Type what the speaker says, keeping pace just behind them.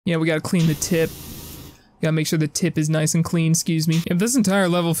Yeah, we gotta clean the tip. Gotta make sure the tip is nice and clean, excuse me. If this entire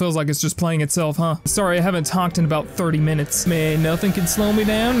level feels like it's just playing itself, huh? Sorry, I haven't talked in about 30 minutes. Man, nothing can slow me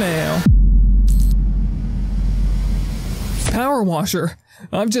down now. Power washer.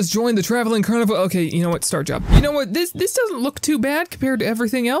 I've just joined the traveling carnival. Okay, you know what? Start job. You know what? This doesn't look too bad compared to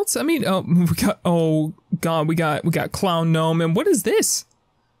everything else. I mean, oh god, we got clown gnome, and what is this?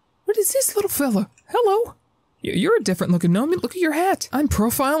 What is this little fella? Hello. You're a different looking gnome. Look at your hat. I'm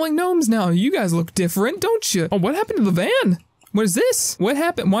profiling gnomes now. You guys look different, don't you? Oh, what happened to the van? What is this? What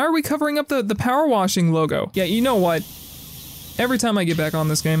happened? Why are we covering up the power washing logo? Yeah, you know what? Every time I get back on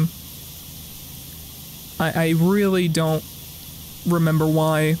this game, I really don't remember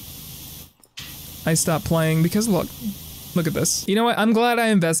why I stopped playing, because look at this. You know what? I'm glad I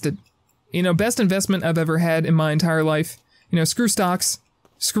invested. You know, best investment I've ever had in my entire life. You know, screw stocks,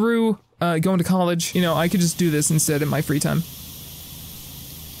 screw going to college. You know, I could just do this instead in my free time.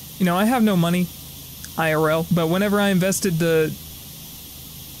 You know, I have no money, IRL, but whenever I invested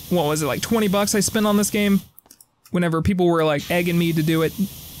what was it, like 20 bucks I spent on this game, whenever people were like egging me to do it,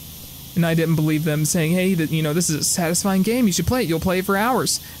 and I didn't believe them, saying, hey, you know, this is a satisfying game, you should play it, you'll play it for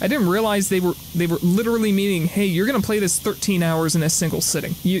hours. I didn't realize they were literally meaning, hey, you're gonna play this 13 hours in a single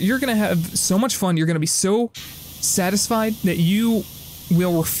sitting. You're gonna have so much fun, you're gonna be so satisfied that you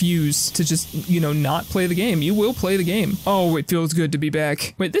will refuse to just, you know, not play the game. You will play the game. Oh, it feels good to be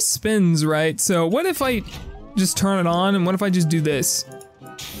back. Wait, this spins, right? So what if I just turn it on, and what if I just do this?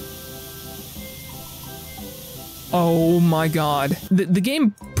 Oh my god. The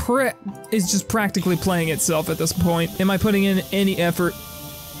game is just practically playing itself at this point. Am I putting in any effort?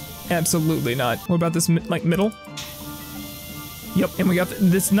 Absolutely not. What about this, like, middle? Yep, and we got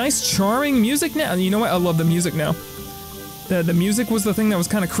this nice charming music now. You know what? I love the music now. The music was the thing that was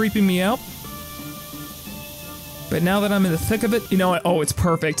kind of creeping me out. But now that I'm in the thick of it, you know what? Oh, it's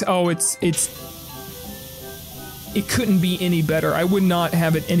perfect. Oh, it couldn't be any better. I would not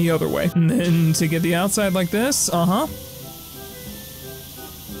have it any other way. And then to get the outside like this, no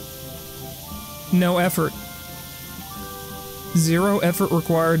effort. Zero effort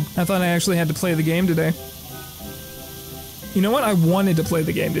required. I thought I actually had to play the game today. You know what? I wanted to play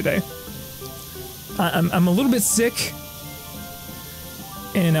the game today. I'm a little bit sick,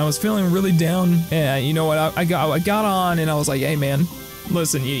 and I was feeling really down. And you know what? I got on, and I was like, hey man,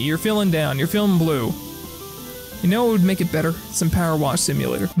 listen, you're feeling down, you're feeling blue. You know what would make it better? Some PowerWash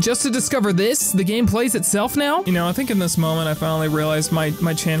Simulator. Just to discover this, the game plays itself now? You know, I think in this moment I finally realized my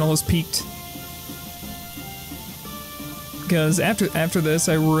channel has peaked. Because after this,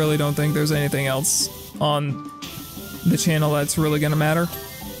 I really don't think there's anything else on the channel that's really gonna matter.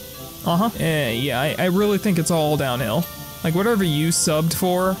 Yeah, I really think it's all downhill. Like, whatever you subbed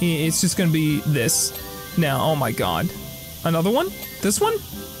for, it's just gonna be this. Now, oh my god. Another one? This one?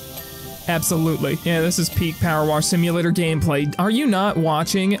 Absolutely. Yeah, this is peak PowerWash Simulator gameplay. Are you not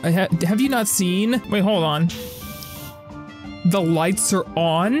watching? Have you not seen? Wait, hold on. The lights are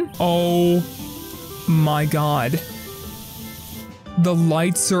on? Oh my god. The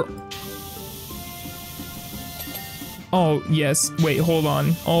lights are... Oh, yes. Wait, hold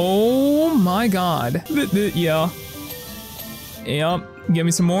on. Oh my god. Yeah. Yep. Give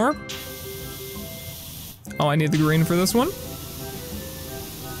me some more. Oh, I need the green for this one.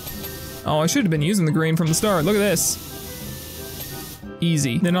 Oh, I should have been using the green from the start. Look at this.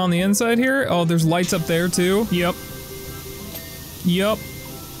 Easy. Then on the inside here, oh, there's lights up there too. Yep. Yep.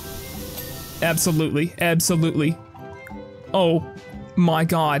 Absolutely. Absolutely. Oh my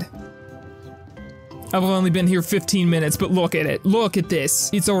god. I've only been here 15 minutes, but look at it. Look at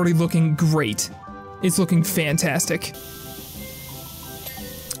this. It's already looking great. It's looking fantastic.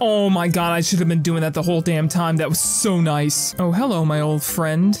 Oh my god, I should have been doing that the whole damn time. That was so nice. Oh, hello, my old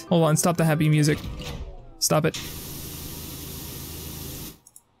friend. Hold on, stop the happy music. Stop it.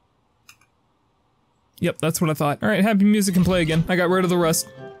 Yep, that's what I thought. Alright, happy music can play again. I got rid of the rust.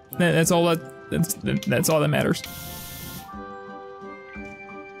 That's all that matters.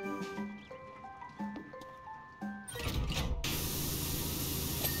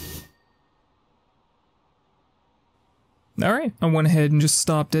 Alright, I went ahead and just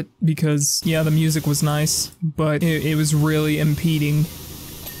stopped it because, yeah, the music was nice, but it was really impeding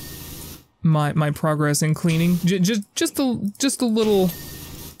my progress in cleaning. Just a little,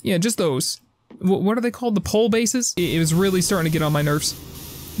 yeah, just those. What are they called? The pole bases? It was really starting to get on my nerves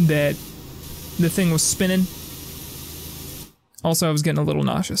that the thing was spinning. Also, I was getting a little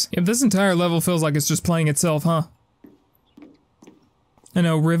nauseous. If this entire level feels like it's just playing itself, huh? I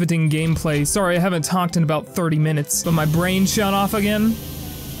know, riveting gameplay. Sorry, I haven't talked in about 30 minutes, but my brain shut off again.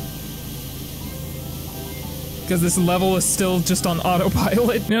 because this level is still just on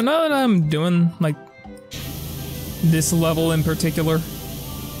autopilot. You know, now that I'm doing, like, this level in particular,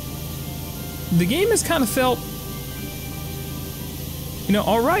 the game has kind of felt, you know,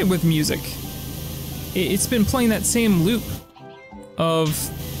 alright with music. It's been playing that same loop of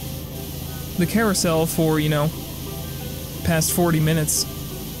the carousel for, you know, past 40 minutes.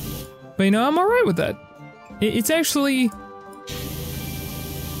 But, you know, I'm alright with that. It's actually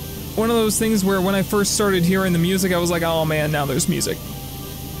one of those things where when I first started hearing the music, I was like, oh man, now there's music.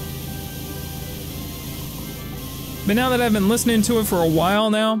 But now that I've been listening to it for a while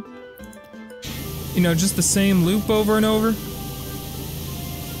now, you know, just the same loop over and over,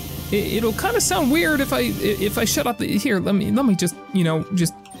 it'll kind of sound weird if I shut up the, here, let me just, you know,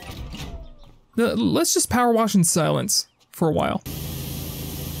 just, let's just power wash in silence for a while.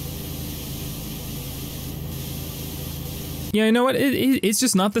 Yeah, you know what, it's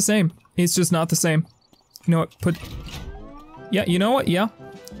just not the same. It's just not the same. You know what, yeah, you know what, yeah.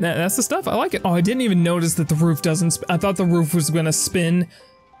 That's the stuff, I like it. Oh, I didn't even notice that the roof doesn't I thought the roof was gonna spin.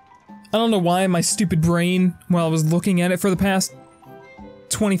 I don't know why my stupid brain, while I was looking at it for the past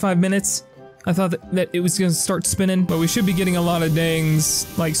 25 minutes, I thought that it was gonna start spinning, but we should be getting a lot of dings,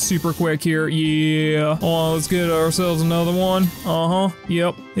 like, super quick here. Yeah. Oh, let's get ourselves another one. Uh-huh.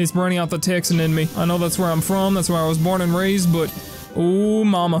 Yep. It's burning out the Texan in me. I know that's where I'm from, that's where I was born and raised, but, oh,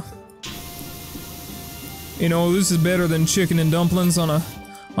 mama. You know, this is better than chicken and dumplings on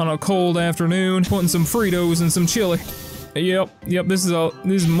a cold afternoon, putting some Fritos and some chili. Yep, this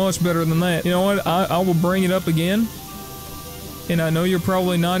is much better than that. You know what, I will bring it up again. And I know you're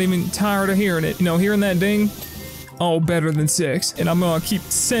probably not even tired of hearing it. You know, hearing that ding? Oh, better than 6. And I'm gonna keep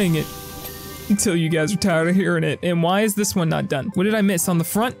saying it until you guys are tired of hearing it. And why is this one not done? What did I miss on the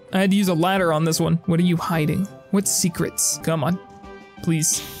front? I had to use a ladder on this one. What are you hiding? What secrets? Come on.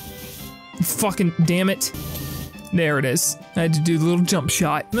 Please. Fucking damn it. There it is. I had to do the little jump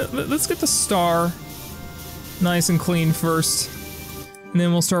shot. Let's get the star nice and clean first. And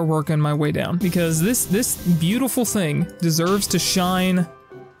then we'll start working my way down. Because this beautiful thing deserves to shine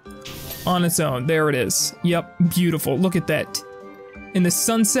on its own. There it is. Yep, beautiful. Look at that. And the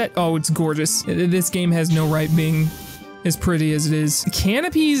sunset, oh, it's gorgeous. This game has no right being as pretty as it is.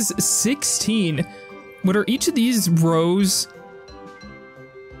 Canopies 16. What are each of these rows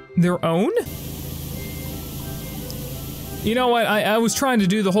their own? You know what, I was trying to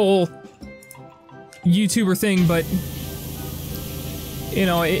do the whole YouTuber thing, but you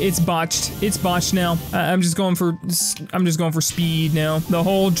know, it's botched. It's botched now. I'm just going for speed now. The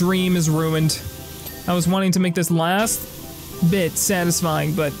whole dream is ruined. I was wanting to make this last bit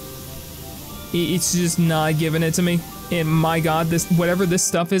satisfying, but it's just not giving it to me. And my god, this whatever this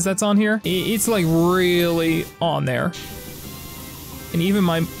stuff is that's on here, it's like really on there. And even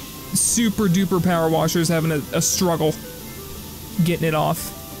my super duper power washer is having a struggle getting it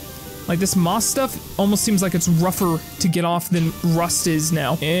off. Like, this moss stuff almost seems like it's rougher to get off than rust is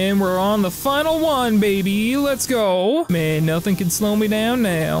now. And we're on the final one, baby. Let's go. Man, nothing can slow me down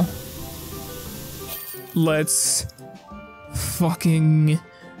now. Let's fucking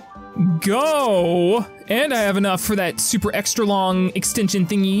go. And I have enough for that super extra long extension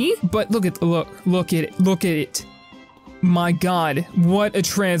thingy. But look at it. My god, what a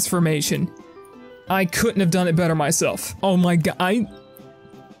transformation. I couldn't have done it better myself. Oh my god,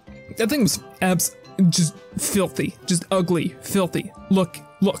 that thing was just filthy, just ugly, filthy. Look,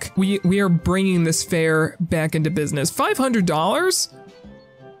 we are bringing this fair back into business. $500?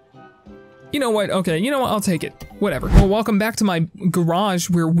 You know what, okay, you know what, I'll take it. Whatever. Well, welcome back to my garage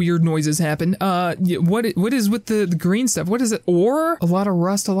where weird noises happen. What is with the green stuff? What is it, ore? A lot of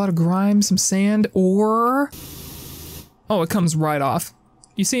rust, a lot of grime, some sand, ore? Oh, it comes right off.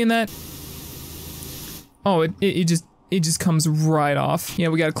 You seeing that? Oh, it just comes right off. Yeah,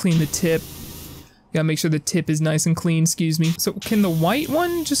 we gotta clean the tip. Gotta make sure the tip is nice and clean, excuse me. So can the white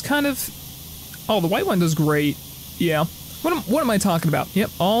one just kind of... Oh, the white one does great. Yeah. What am I talking about? Yep,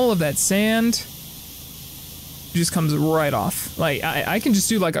 all of that sand just comes right off. Like, I can just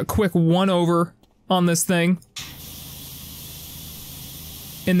do like a quick one-over on this thing.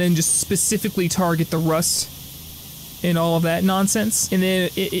 And then just specifically target the rust and all of that nonsense. And then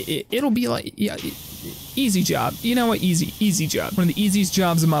it'll be like, yeah, easy job. You know what, easy job. One of the easiest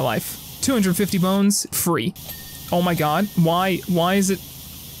jobs of my life. 250 bones, free. Oh my god, why is it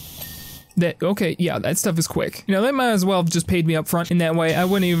that, okay, yeah, that stuff is quick. You know, they might as well have just paid me up front in that way. I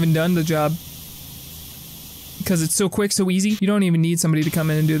wouldn't have even done the job. Because it's so quick, so easy. You don't even need somebody to come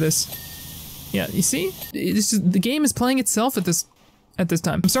in and do this. Yeah, you see? It's just, the game is playing itself at this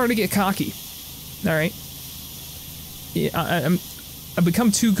time. I'm starting to get cocky. Alright. Yeah, I've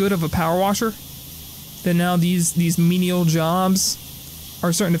become too good of a power washer that now these menial jobs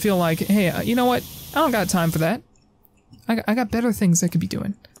are starting to feel like, hey, you know what? I don't got time for that. I got better things I could be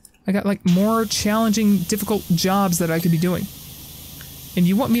doing. I got like more challenging, difficult jobs that I could be doing. And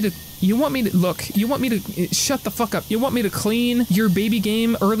you want me to shut the fuck up. You want me to clean your baby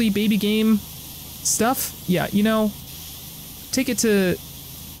game, early baby game stuff? Yeah, you know, take it to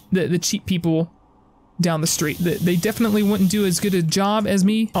the cheap people down the street. They definitely wouldn't do as good a job as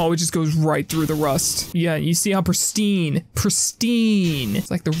me. Oh, it just goes right through the rust. Yeah, you see how pristine.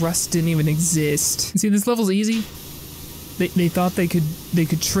 It's like the rust didn't even exist. You see, this level's easy. They thought they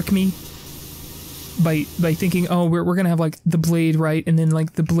could trick me by thinking, oh, we're gonna have like the blade, right? And then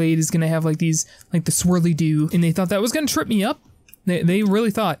like the blade is gonna have like these, like the swirly do, and they thought that was gonna trip me up. They really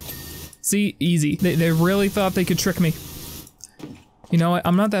thought. See, easy. They really thought they could trick me. You know what?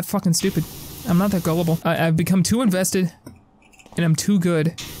 I'm not that fucking stupid. I'm not that gullible. I've become too invested, and I'm too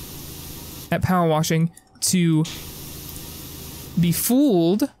good at power washing to be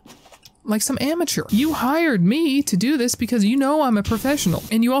fooled like some amateur. You hired me to do this because you know I'm a professional,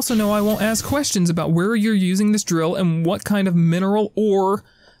 and you also know I won't ask questions about where you're using this drill and what kind of mineral ore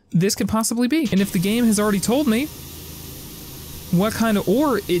this could possibly be. And if the game has already told me what kind of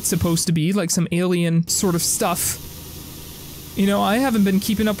ore it's supposed to be, like some alien sort of stuff, you know, I haven't been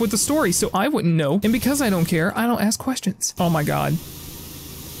keeping up with the story, so I wouldn't know. And because I don't care, I don't ask questions. Oh my god.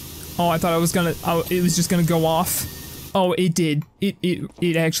 Oh, I thought it was just gonna go off. Oh, it did.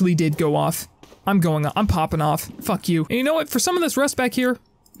 It actually did go off. I'm popping off. Fuck you. And you know what? For some of this rust back here,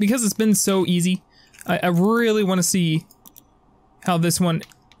 because it's been so easy, I really want to see how this one,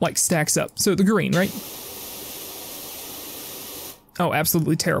 like, stacks up. So the green, right? Oh,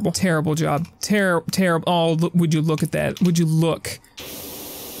 absolutely terrible. Terrible job. Terrible. Oh, look, would you look at that? Would you look?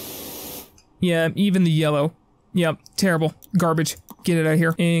 Yeah, even the yellow. Yep, terrible. Garbage. Get it out of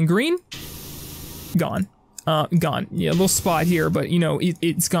here. And green? Gone. Gone. Yeah, a little spot here, but, you know,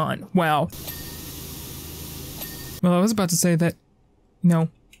 it's gone. Wow. Well, I was about to say that, you know,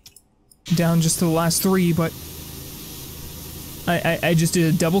 down just to the last 3, but I just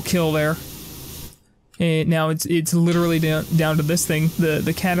did a double kill there. And now it's literally down to this thing,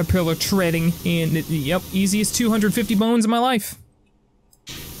 the caterpillar treading, and yep, easiest 250 bones in my life.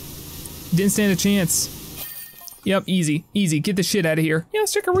 Didn't stand a chance. Yep, easy, get the shit out of here. Yeah,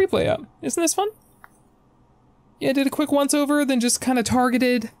 let's check our replay out. Isn't this fun? Yeah, did a quick once over, then just kind of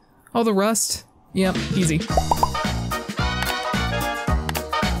targeted all the rust. Yep, easy.